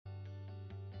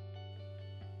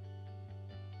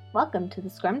Welcome to the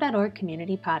Scrum.org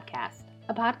Community Podcast,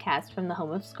 a podcast from the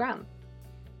home of Scrum.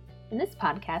 In this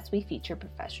podcast, we feature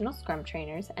professional Scrum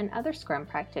trainers and other Scrum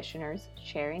practitioners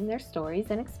sharing their stories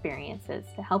and experiences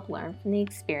to help learn from the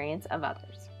experience of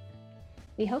others.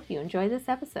 We hope you enjoy this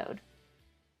episode.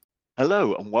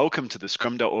 Hello and welcome to the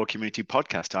Scrum.org Community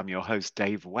Podcast. I'm your host,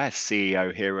 Dave West,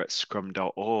 CEO here at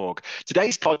Scrum.org.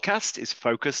 Today's podcast is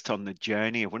focused on the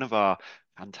journey of one of our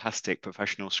fantastic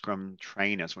professional Scrum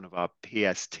trainers, one of our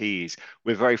PSTs.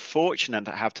 We're very fortunate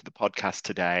to have to the podcast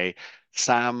today,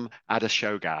 Sam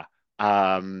Adesoga.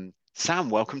 Sam,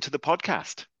 welcome to the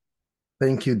podcast.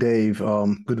 Thank you, Dave.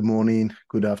 Good morning,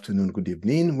 good afternoon, good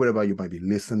evening, wherever you might be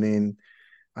listening.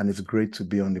 And it's great to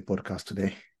be on the podcast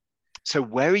today. So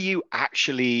where are you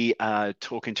actually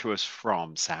talking to us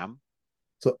from, Sam?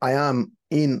 So I am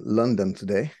in London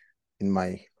today, in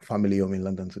my family home in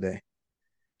London today.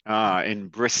 In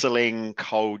bristling,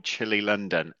 cold, chilly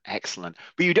London. Excellent.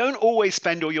 But you don't always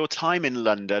spend all your time in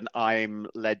London, I'm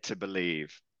led to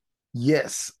believe.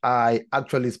 Yes, I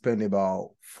actually spend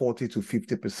about 40 to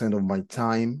 50% of my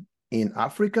time in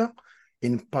Africa,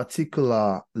 in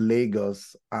particular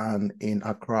Lagos and in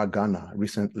Accra, Ghana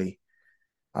recently.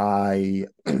 Since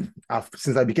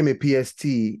I became a PST,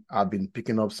 I've been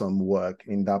picking up some work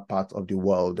in that part of the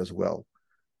world as well.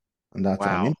 And that's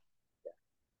Wow.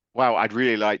 Wow, I'd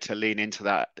really like to lean into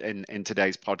that in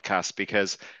today's podcast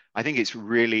because I think it's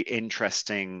really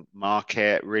interesting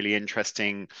market, really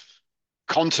interesting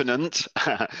continent.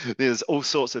 There's all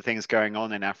sorts of things going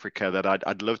on in Africa that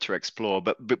I'd love to explore.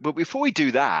 But before we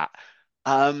do that,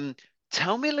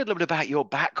 tell me a little bit about your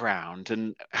background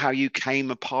and how you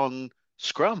came upon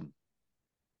Scrum.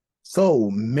 So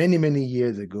many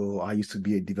years ago, I used to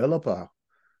be a developer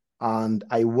and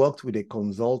I worked with a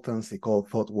consultancy called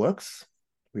ThoughtWorks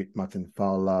with Martin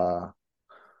Fowler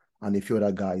and a few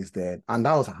other guys there. And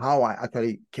that was how I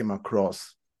actually came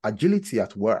across agility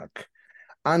at work.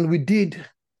 And we did,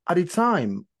 at the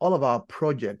time, all of our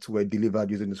projects were delivered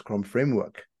using the Scrum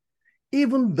framework.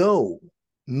 Even though,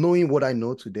 knowing what I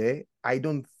know today, I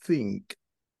don't think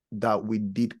that we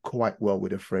did quite well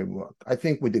with the framework. I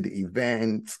think we did the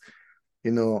events,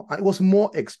 it was more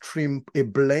extreme, a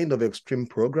blend of extreme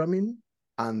programming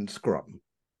and Scrum.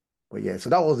 But yeah, so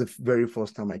that was the very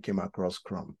first time I came across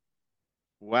Scrum.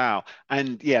 Wow.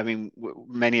 And yeah, I mean,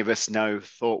 many of us know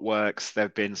ThoughtWorks.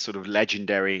 They've been sort of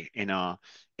legendary in our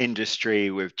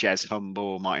industry with Jez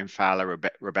Humble, Martin Fowler,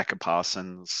 Rebecca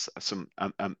Parsons, some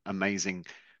amazing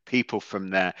people from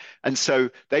there. And so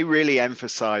they really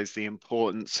emphasize the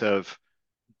importance of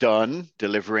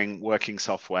delivering working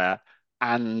software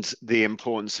and the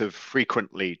importance of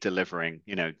frequently delivering,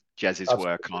 Jez's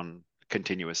work on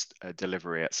continuous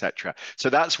delivery, etc. So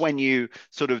that's when you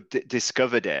sort of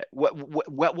discovered it.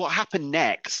 What happened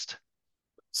next?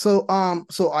 So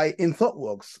I in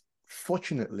ThoughtWorks,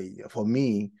 fortunately for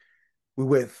me, we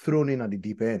were thrown in at the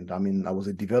deep end. I mean, I was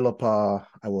a developer.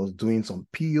 I was doing some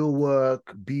PO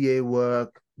work, BA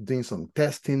work, doing some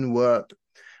testing work,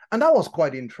 and that was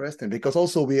quite interesting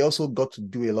because we also got to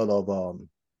do a lot of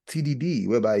TDD,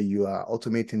 whereby you are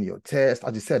automating your test,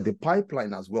 as you said, the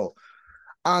pipeline as well.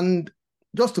 And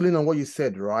just to lean on what you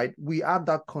said, right? We had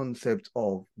that concept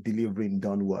of delivering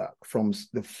done work. From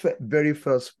the very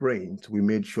first sprint, we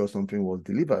made sure something was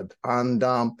delivered. And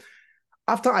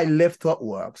after I left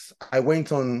ThoughtWorks, I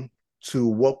went on to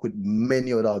work with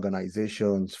many other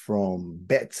organizations from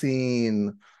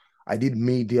betting. I did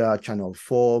media, Channel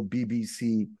 4,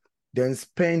 BBC, then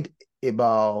spent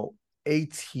about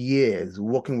 8 years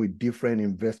working with different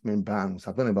investment banks.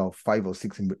 I've done about 5 or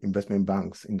 6 investment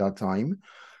banks in that time.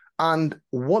 And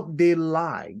what they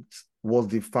liked was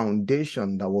the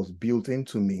foundation that was built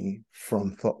into me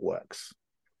from ThoughtWorks.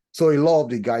 So a lot of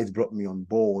the guys brought me on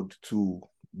board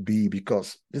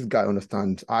because this guy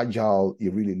understands agile, he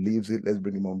really lives it, let's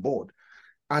bring him on board.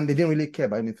 And they didn't really care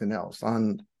about anything else.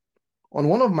 And on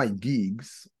one of my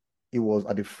gigs, it was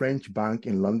at a French bank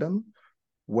in London,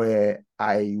 where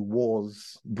I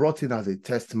was brought in as a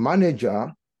test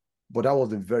manager, but that was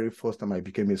the very first time I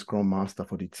became a Scrum Master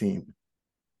for the team.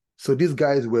 So these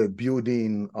guys were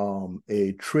building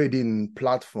a trading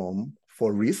platform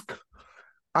for risk,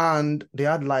 and they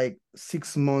had like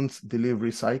 6 months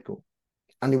delivery cycle,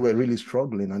 and they were really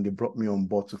struggling, and they brought me on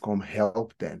board to come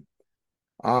help them.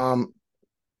 And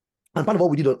part of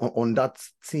what we did on that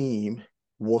team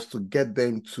was to get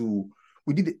them to,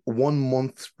 we did 1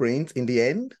 month sprint in the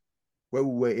end, where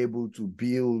we were able to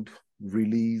build,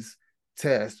 release,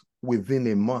 test within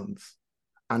a month.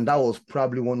 And that was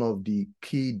probably one of the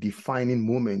key defining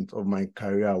moments of my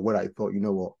career where I thought, you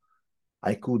know what,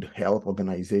 I could help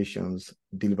organizations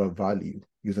deliver value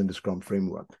using the Scrum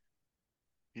framework.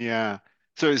 Yeah.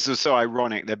 So it's so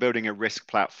ironic. They're building a risk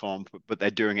platform, but they're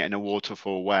doing it in a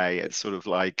waterfall way. It's sort of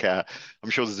like I'm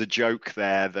sure there's a joke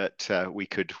there that we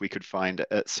could find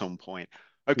at some point.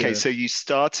 Okay, Yeah. so you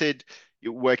started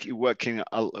you're working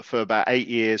for about 8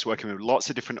 years, working with lots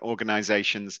of different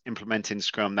organizations, implementing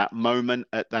Scrum. That moment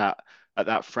at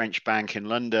that French bank in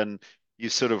London, you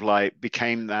sort of like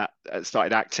became that,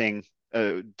 started acting,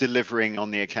 delivering on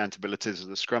the accountabilities of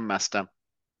the Scrum Master,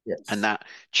 and Yes. that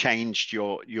changed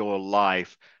your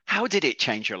life. How did it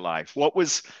change your life? What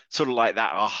was sort of like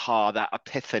that aha, that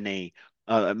epiphany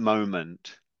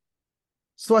moment?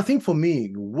 So I think for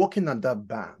me, working at that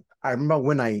bank, I remember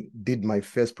when I did my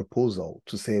first proposal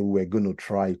to say we were going to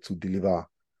try to deliver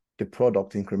the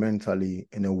product incrementally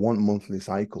in a 1 monthly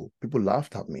cycle. People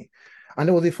laughed at me. And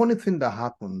there was a funny thing that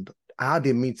happened. I had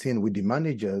a meeting with the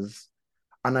managers,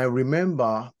 and I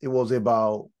remember it was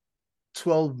about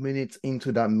 12 minutes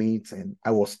into that meeting, I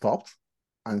was stopped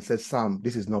and said, Sam,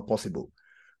 this is not possible.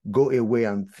 Go away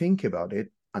and think about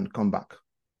it and come back.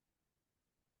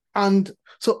 And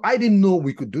so I didn't know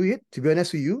we could do it, to be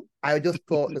honest with you. I just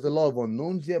thought there's a lot of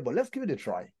unknowns here, but let's give it a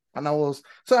try. And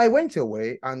so I went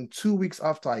away, and 2 weeks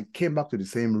after, I came back to the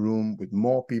same room with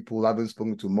more people, having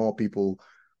spoken to more people,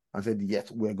 and said,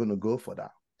 yes, we're going to go for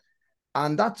that.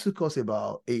 And that took us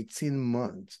about 18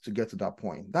 months to get to that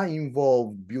point. That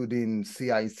involved building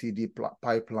CI/CD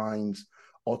pipelines,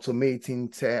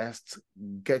 automating tests,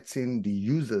 getting the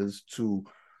users to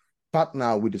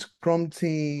partner with the Scrum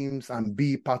teams and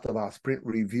be part of our sprint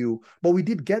review. But we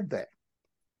did get there.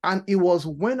 And it was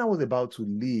when I was about to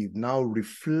leave, now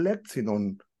reflecting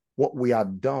on what we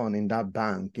had done in that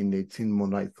bank in 18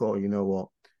 months, I thought, you know what,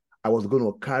 I was going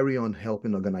to carry on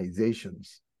helping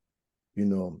organizations,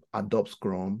 adopt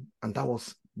Scrum. And that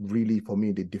was really, for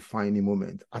me, the defining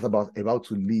moment. I was about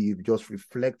to leave, just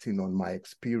reflecting on my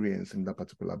experience in that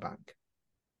particular bank.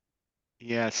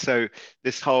 Yeah, so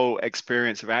this whole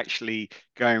experience of actually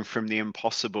going from the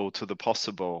impossible to the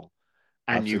possible,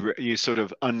 and Absolutely. you sort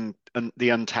of the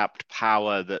untapped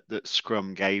power that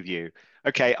Scrum gave you.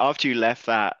 Okay, after you left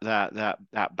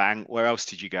that bank, where else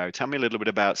did you go? Tell me a little bit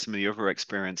about some of the other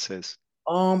experiences.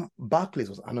 Barclays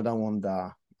was another one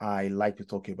that I like to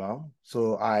talk about.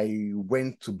 So I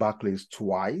went to Barclays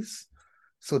twice.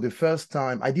 So the first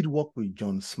time I did work with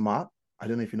John Smart. I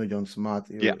don't know if you know John Smart.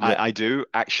 Yeah, Yeah, I do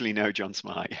actually know John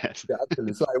Smart, yes. yeah,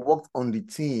 actually. So I worked on the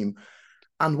team,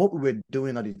 and what we were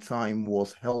doing at the time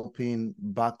was helping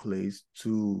Barclays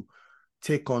to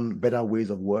take on better ways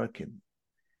of working.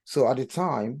 So at the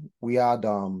time, we had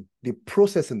the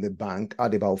process in the bank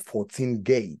had about 14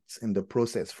 gates in the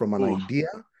process from an Ooh. idea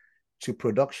to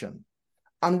production.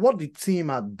 And what the team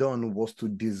had done was to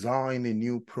design a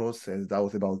new process that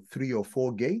was about 3 or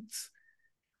 4 gates.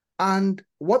 And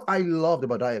what I loved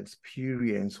about that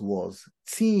experience was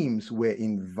teams were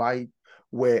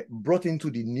brought into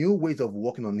the new ways of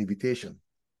working on invitation.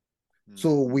 So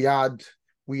Mhm.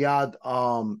 we had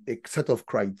a set of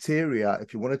criteria.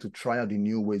 If you wanted to try out the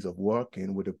new ways of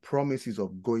working with the promises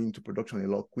of going to production a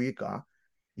lot quicker,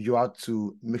 you had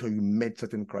to make sure you met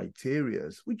certain criteria,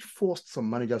 which forced some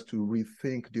managers to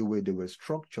rethink the way they were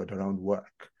structured around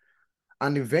work.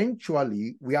 And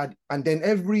eventually and then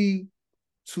every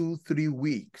 2, 3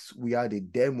 weeks, we had a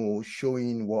demo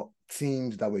showing what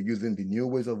teams that were using the new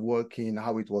ways of working,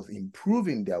 how it was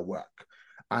improving their work,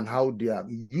 and how their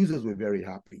users were very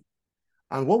happy.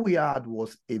 And what we had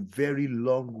was a very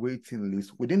long waiting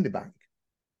list within the bank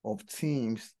of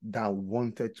teams that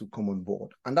wanted to come on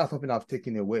board. And that's something I've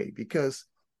taken away, because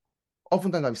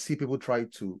oftentimes I see people try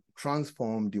to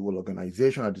transform the whole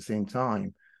organization at the same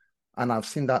time, and I've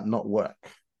seen that not work.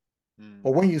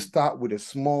 But when you Mhm. start with a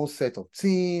small set of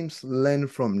teams, learn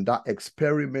from that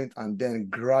experiment, and then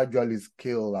gradually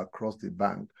scale across the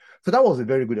bank. So that was a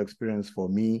very good experience for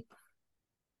me.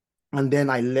 And then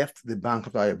I left the bank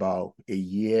after about a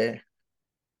year,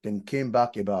 then came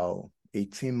back about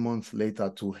 18 months later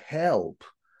to help.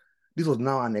 This was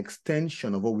now an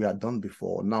extension of what we had done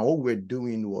before. Now, what we're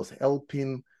doing was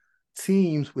helping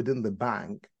teams within the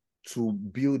bank to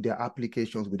build their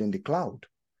applications within the cloud,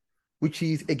 which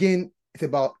is, again, it's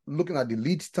about looking at the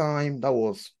lead time. That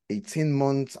was 18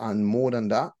 months and more than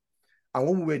that. And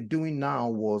what we were doing now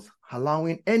was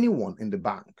allowing anyone in the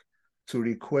bank to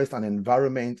request an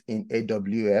environment in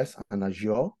AWS and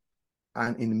Azure,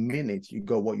 and in minutes, you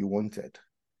got what you wanted.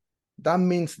 That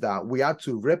means that we had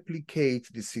to replicate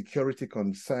the security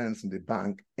concerns in the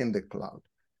bank in the cloud.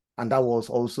 And that was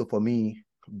also, for me,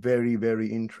 very, very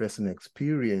interesting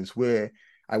experience, where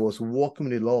I was working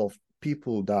with a lot of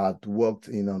people that worked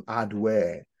in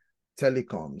hardware,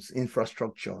 telecoms,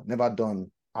 infrastructure, never done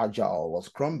Agile or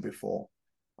Scrum before.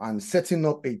 and setting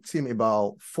up a team,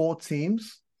 about 4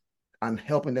 teams, and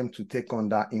helping them to take on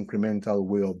that incremental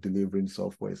way of delivering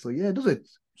software. So yeah, those are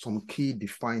some key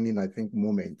defining, I think,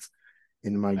 moments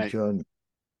in my I, journey.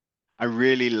 I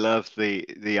really love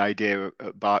the idea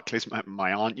of Barclays.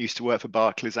 My aunt used to work for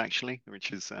Barclays actually,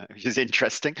 which is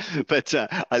interesting. But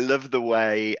I love the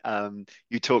way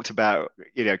you talked about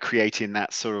creating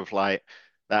that sort of like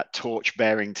that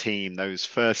torch-bearing team, those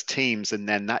first teams, and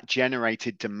then that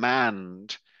generated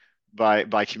demand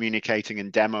by communicating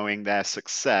and demoing their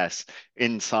success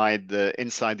inside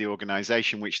the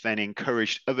organization, which then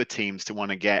encouraged other teams to want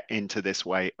to get into this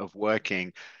way of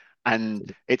working.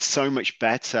 And it's so much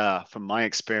better, from my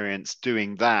experience,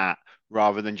 doing that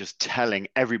rather than just telling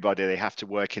everybody they have to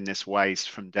work in this way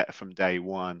from day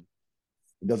one.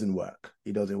 It doesn't work.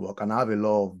 It doesn't work. And I have a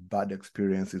lot of bad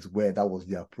experiences where that was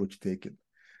the approach taken.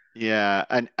 Yeah,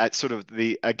 and sort of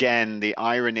the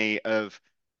irony of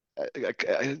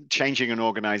changing an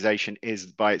organization is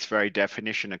by its very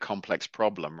definition a complex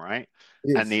problem, right?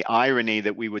 And Yes, the irony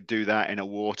that we would do that in a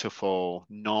waterfall,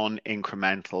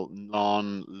 non-incremental,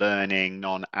 non-learning,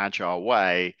 non-agile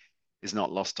way is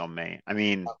not lost on me. I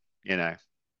mean, you know,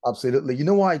 absolutely. You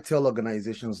know why I tell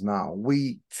organizations now?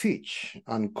 We teach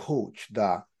and coach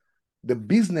that the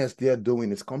business they're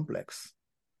doing is complex.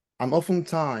 And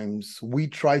oftentimes we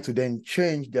try to then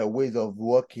change their ways of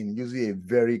working using a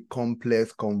very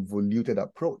complex, convoluted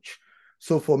approach.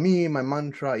 So for me, my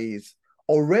mantra is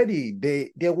already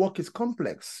their work is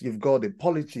complex. You've got the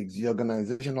politics, the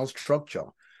organizational structure.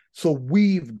 So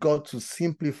we've got to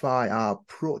simplify our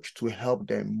approach to help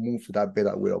them move to that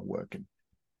better way of working.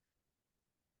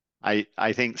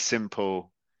 I think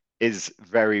simple is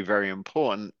very, very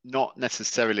important, not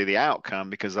necessarily the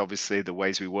outcome, because obviously the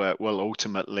ways we work will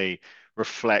ultimately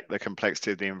reflect the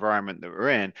complexity of the environment that we're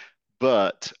in,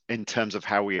 but in terms of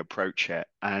how we approach it.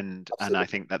 And I Absolutely.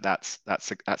 think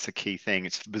that's a key thing.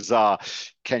 It's bizarre.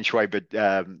 Ken Schwaber,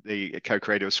 the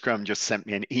co-creator of Scrum, just sent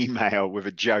me an email with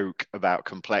a joke about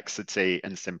complexity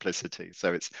and simplicity.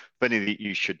 So it's funny that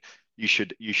you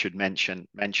should mention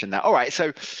that. All right,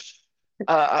 so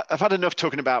I've had enough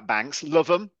talking about banks. Love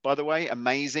them, by the way.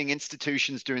 Amazing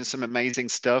institutions doing some amazing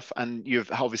stuff, and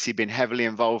you've obviously been heavily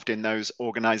involved in those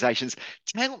organizations.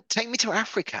 Take me to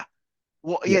Africa.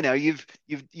 What Yeah.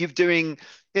 you've doing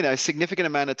significant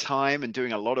amount of time and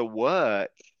doing a lot of work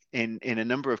in a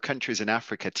number of countries in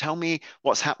Africa. Tell me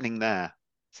what's happening there,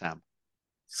 Sam.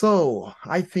 So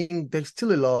I think there's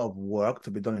still a lot of work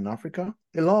to be done in Africa.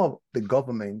 A lot of the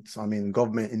governments, I mean,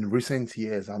 government in recent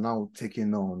years are now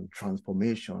taking on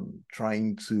transformation,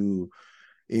 trying to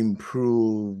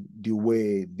improve the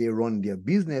way they run their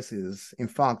businesses. In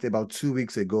fact, about 2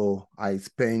 weeks ago, I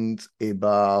spent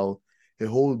about a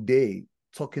whole day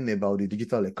talking about the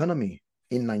digital economy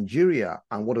in Nigeria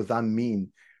and what does that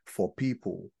mean for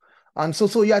people. And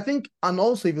so yeah, I think, and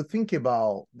also if you think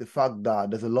about the fact that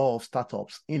there's a lot of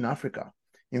startups in Africa.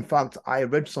 In fact, I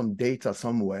read some data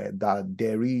somewhere that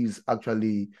there is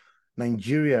actually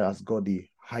Nigeria has got the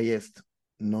highest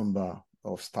number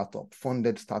of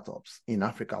funded startups in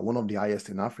Africa, one of the highest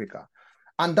in Africa.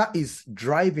 And that is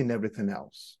driving everything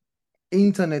else.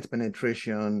 Internet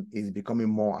penetration is becoming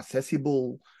more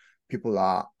accessible. People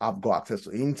have got access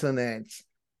to internet.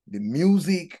 The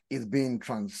music is being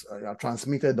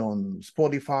transmitted on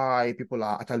Spotify. People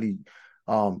are actually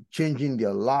changing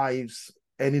their lives,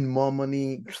 earning more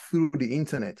money through the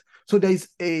internet. So there's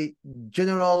a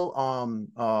general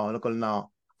local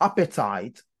now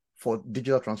appetite for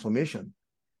digital transformation.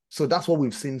 So that's what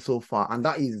we've seen so far. And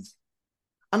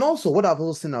also what I've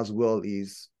also seen as well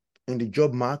is in the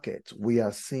job market, we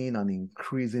are seeing an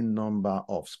increasing number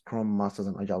of Scrum Masters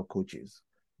and Agile coaches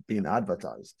being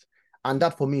advertised. And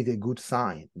that for me is a good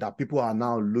sign that people are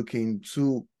now looking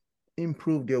to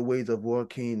improve their ways of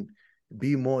working,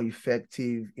 be more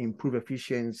effective, improve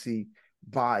efficiency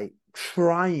by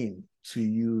trying to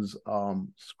use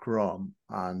Scrum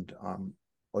and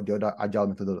or the other agile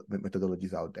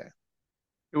methodologies out there.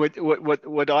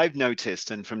 What I've noticed,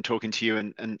 and from talking to you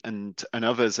and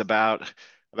others about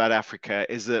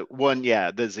Africa, is that one,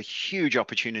 yeah, there's a huge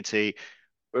opportunity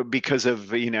because of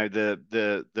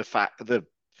the fact the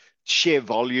sheer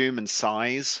volume and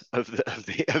size of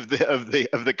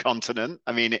the continent.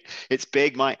 I mean, it's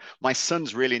big. My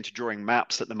son's really into drawing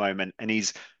maps at the moment, and he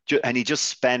just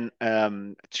spent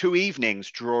 2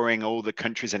 evenings drawing all the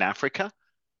countries in Africa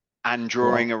and Wow.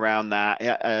 drawing around that.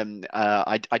 Yeah,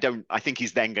 I don't. I think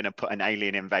he's then going to put an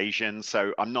alien invasion.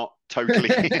 So I'm not totally,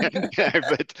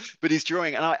 but he's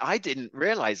drawing, and I didn't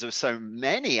realize there were so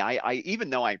many. I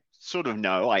even though I sort of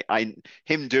know.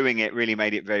 Him doing it really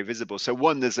made it very visible. So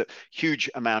one, there's a huge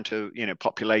amount of,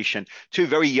 population. Two,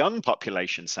 very young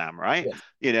population, Sam, right?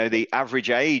 Yes. The average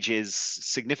age is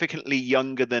significantly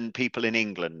younger than people in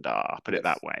England are, put it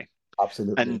that Yes. way. And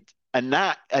Absolutely.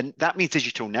 and that means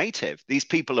digital native. These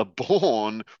people are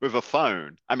born with a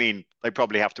phone. I mean, they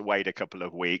probably have to wait a couple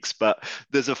of weeks, but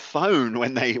there's a phone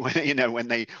when they when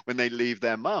they leave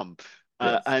their mum.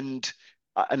 Uh, Yes. and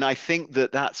and I think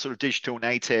that sort of digital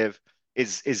native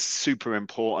is super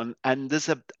important. And there's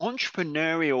an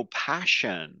entrepreneurial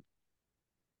passion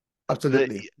that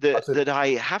Absolutely. that Absolutely. that I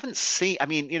haven't seen. I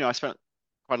mean, I spent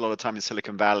quite a lot of time in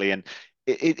Silicon Valley, and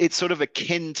it's sort of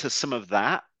akin to some of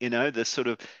that. The sort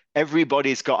of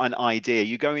everybody's got an idea.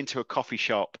 You go into a coffee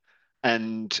shop,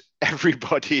 and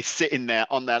everybody's sitting there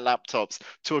on their laptops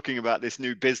talking about this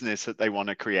new business that they want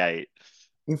to create.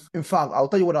 In fact, I'll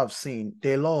tell you what I've seen.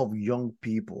 There are a lot of young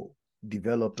people,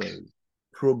 developers,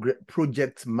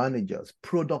 project managers,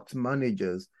 product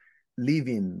managers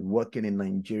living, working in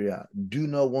Nigeria, do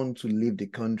not want to leave the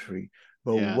country,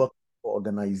 but Yeah, work for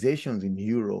organizations in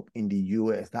Europe, in the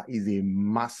US. That is a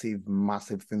massive,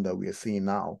 massive thing that we are seeing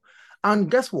now. And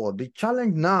guess what? The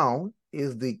challenge now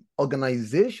is the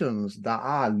organizations that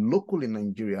are local in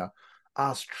Nigeria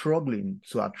are struggling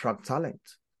to attract talent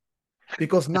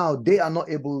because now they are not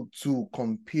able to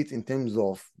compete in terms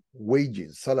of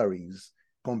wages, salaries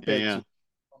yeah, compared yeah. to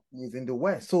companies in the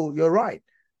West. So you're right.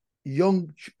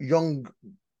 Young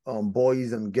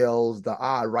boys and girls that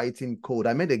are writing code.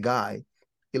 I met a guy,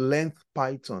 he learned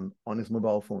Python on his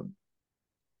mobile phone.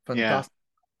 Yeah. Fantastic.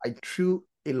 I threw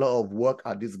a lot of work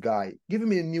at this guy. Giving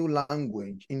me a new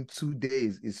language in 2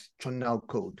 days is churning out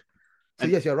code. So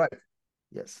And yes, you're right.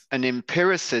 Yes. and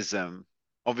empiricism,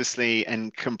 obviously,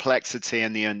 and complexity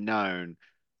and the unknown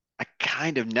are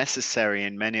kind of necessary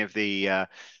in many of the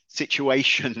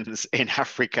situations in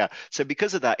Africa. So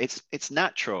because of that, it's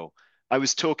natural. I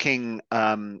was talking.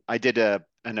 I did a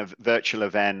virtual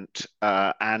event,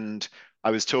 and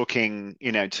I was talking,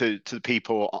 to the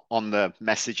people on the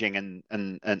messaging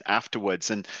and afterwards,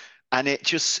 and it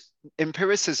just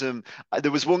empiricism.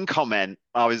 There was one comment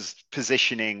I was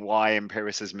positioning why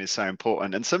empiricism is so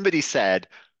important, and somebody said,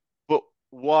 but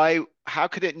why? How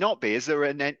could it not be? Is there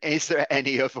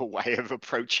any other way of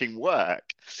approaching work?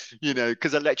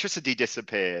 Because electricity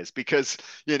disappears, because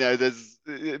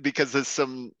there's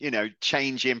some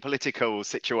change in political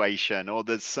situation, or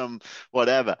there's some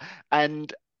whatever.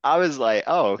 And I was like,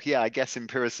 oh yeah, I guess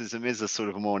empiricism is a sort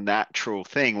of a more natural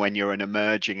thing when you're an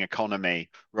emerging economy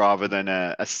rather than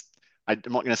I'm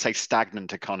not going to say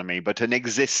stagnant economy, but an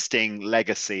existing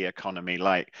legacy economy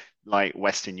like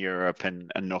Western Europe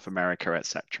and North America,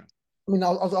 etc. I mean,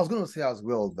 I was going to say as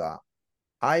well that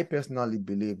I personally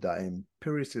believe that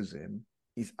empiricism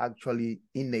is actually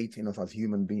innate in us as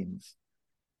human beings.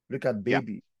 Look at Yeah,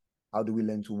 baby. How do we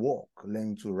learn to walk,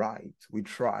 learn to write? We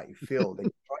try, fail, then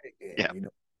try yeah. again.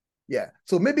 Yeah.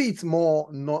 So maybe it's more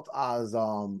not as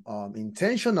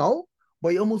intentional,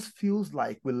 but it almost feels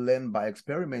like we learn by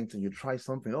experimenting. You try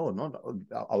something, oh no,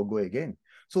 I'll go again.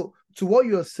 So to what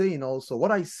you're saying also,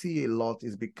 what I see a lot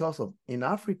is because of in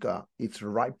Africa, it's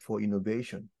ripe for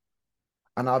innovation.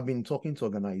 And I've been talking to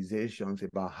organizations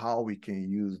about how we can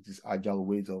use these agile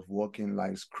ways of working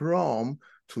like Scrum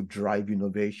to drive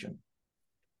innovation.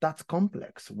 That's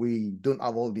complex. We don't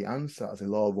have all the answers, a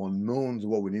lot of unknowns,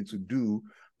 what we need to do.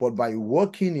 But by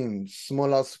working in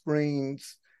smaller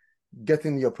sprints,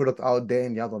 getting your product out there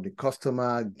in the hands of the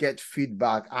customer, get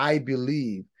feedback, I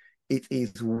believe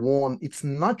it's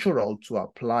natural to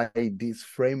apply these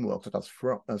frameworks such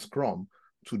as Scrum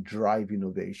to drive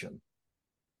innovation.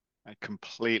 I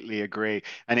completely agree.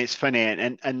 And it's funny,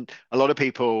 and a lot of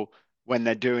people when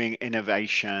they're doing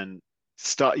innovation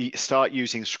start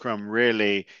using Scrum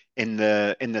really in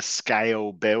the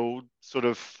scale build sort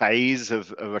of phase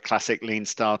of a classic lean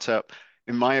startup.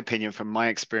 In my opinion, from my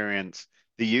experience,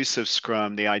 the use of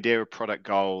Scrum, the idea of product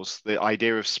goals, the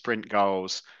idea of sprint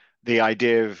goals, the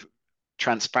idea of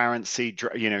transparency,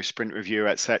 sprint review,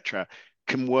 etc.,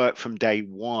 can work from day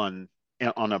one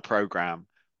on a program,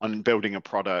 on building a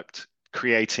product,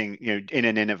 creating, in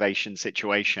an innovation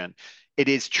situation. It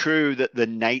is true that the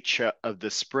nature of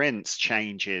the sprints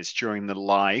changes during the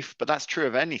life, but that's true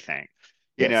of anything,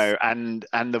 Yes,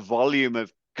 and the volume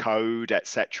of code,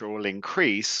 etc., will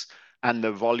increase, and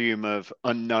the volume of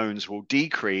unknowns will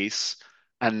decrease,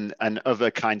 and other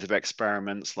kinds of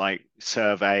experiments like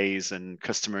surveys and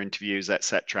customer interviews,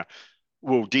 etc.,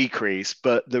 will decrease.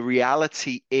 But the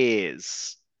reality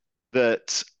is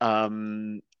that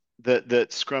that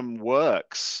Scrum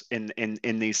works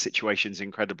in these situations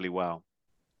incredibly well.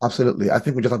 absolutely. I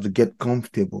think we just have to get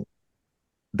comfortable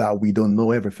that we don't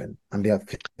know everything, and there are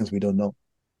things we don't know.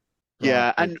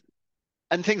 Yeah, Right.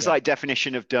 and things Yeah. like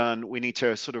definition of done, we need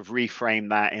to sort of reframe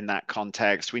that in that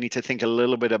context. We need to think a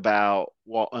little bit about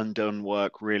what undone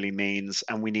work really means,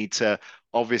 and we need to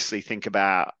obviously think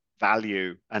about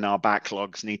value, and our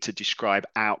backlogs need to describe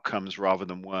outcomes rather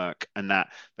than work, and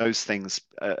that those things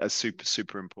are super,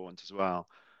 super important as well.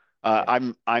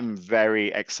 Yeah. I'm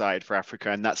very excited for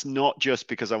Africa, and that's not just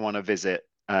because I want to visit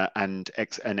and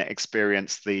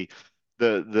experience the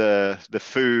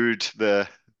food, the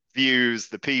views,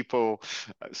 the people.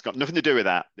 It's got nothing to do with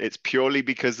that. It's purely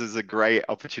because there's a great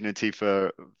opportunity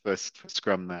for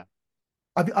Scrum there.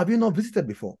 Have you not visited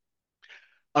before?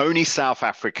 Only South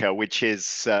Africa, which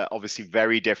is obviously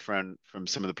very different from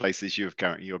some of the places you're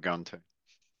going to.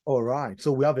 All right.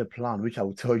 So we have a plan, which I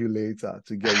will tell you later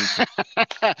to get you to.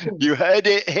 You heard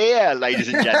it here,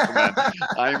 ladies and gentlemen.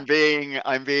 And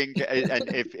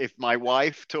if my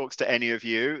wife talks to any of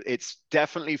you, it's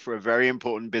definitely for a very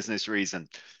important business reason.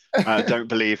 Don't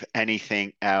believe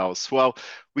anything else. Well,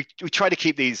 we try to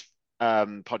keep these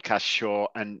podcasts short,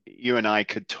 and you and I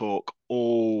could talk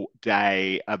all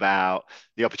day about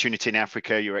the opportunity in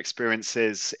Africa, your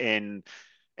experiences in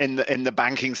the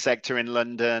banking sector in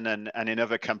London and in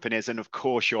other companies, and of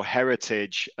course your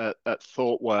heritage at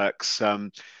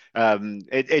ThoughtWorks.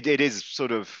 It is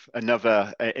sort of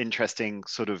another interesting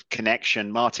sort of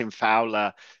connection. Martin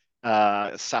Fowler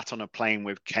sat on a plane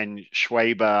with Ken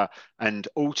Schwaber and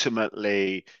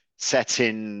ultimately set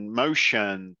in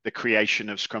motion the creation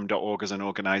of Scrum.org as an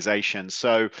organization.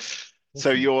 So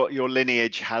Awesome. your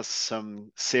lineage has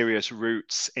some serious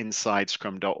roots inside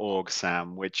Scrum.org,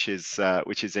 Sam, which is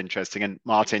interesting. And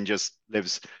Martin just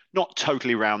lives not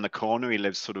totally round the corner. He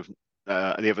lives sort of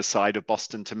the other side of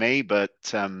Boston to me, but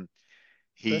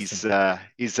Interesting.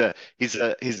 he's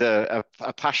a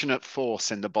passionate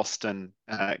force in the Boston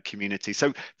community.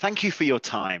 So thank you for your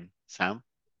time, Sam.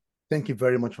 Thank you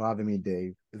very much for having me,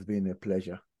 Dave. It's been a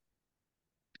pleasure.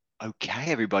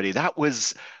 Okay, everybody, that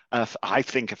was, I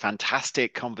think, a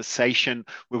fantastic conversation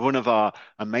with one of our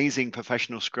amazing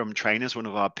professional Scrum trainers, one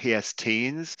of our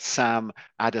PSTs, Sam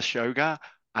Adesoga,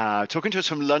 talking to us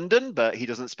from London, but he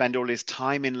doesn't spend all his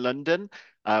time in London.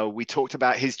 We talked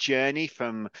about his journey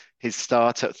from his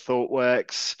start at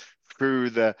ThoughtWorks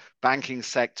through the banking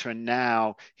sector, and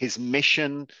now his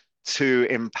mission to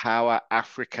empower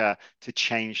Africa to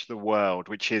change the world,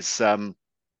 which is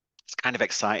it's kind of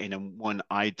exciting and one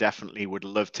I definitely would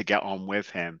love to get on with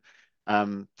him.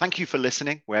 Thank you for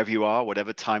listening, wherever you are,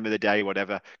 whatever time of the day,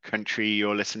 whatever country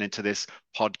you're listening to this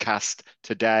podcast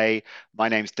today. My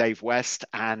name's Dave West,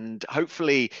 and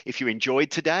hopefully, if you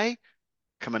enjoyed today,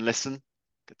 come and listen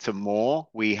to more.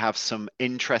 We have some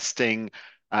interesting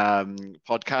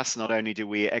podcasts. Not only do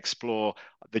we explore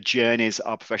the journeys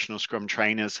our professional Scrum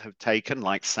trainers have taken,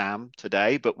 like Sam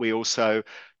today, but we also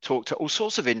talk to all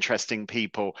sorts of interesting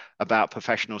people about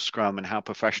professional Scrum and how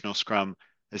professional Scrum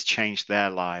has changed their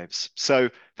lives. So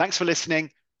thanks for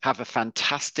listening. Have a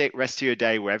fantastic rest of your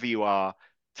day wherever you are.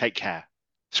 Take care.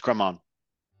 Scrum on.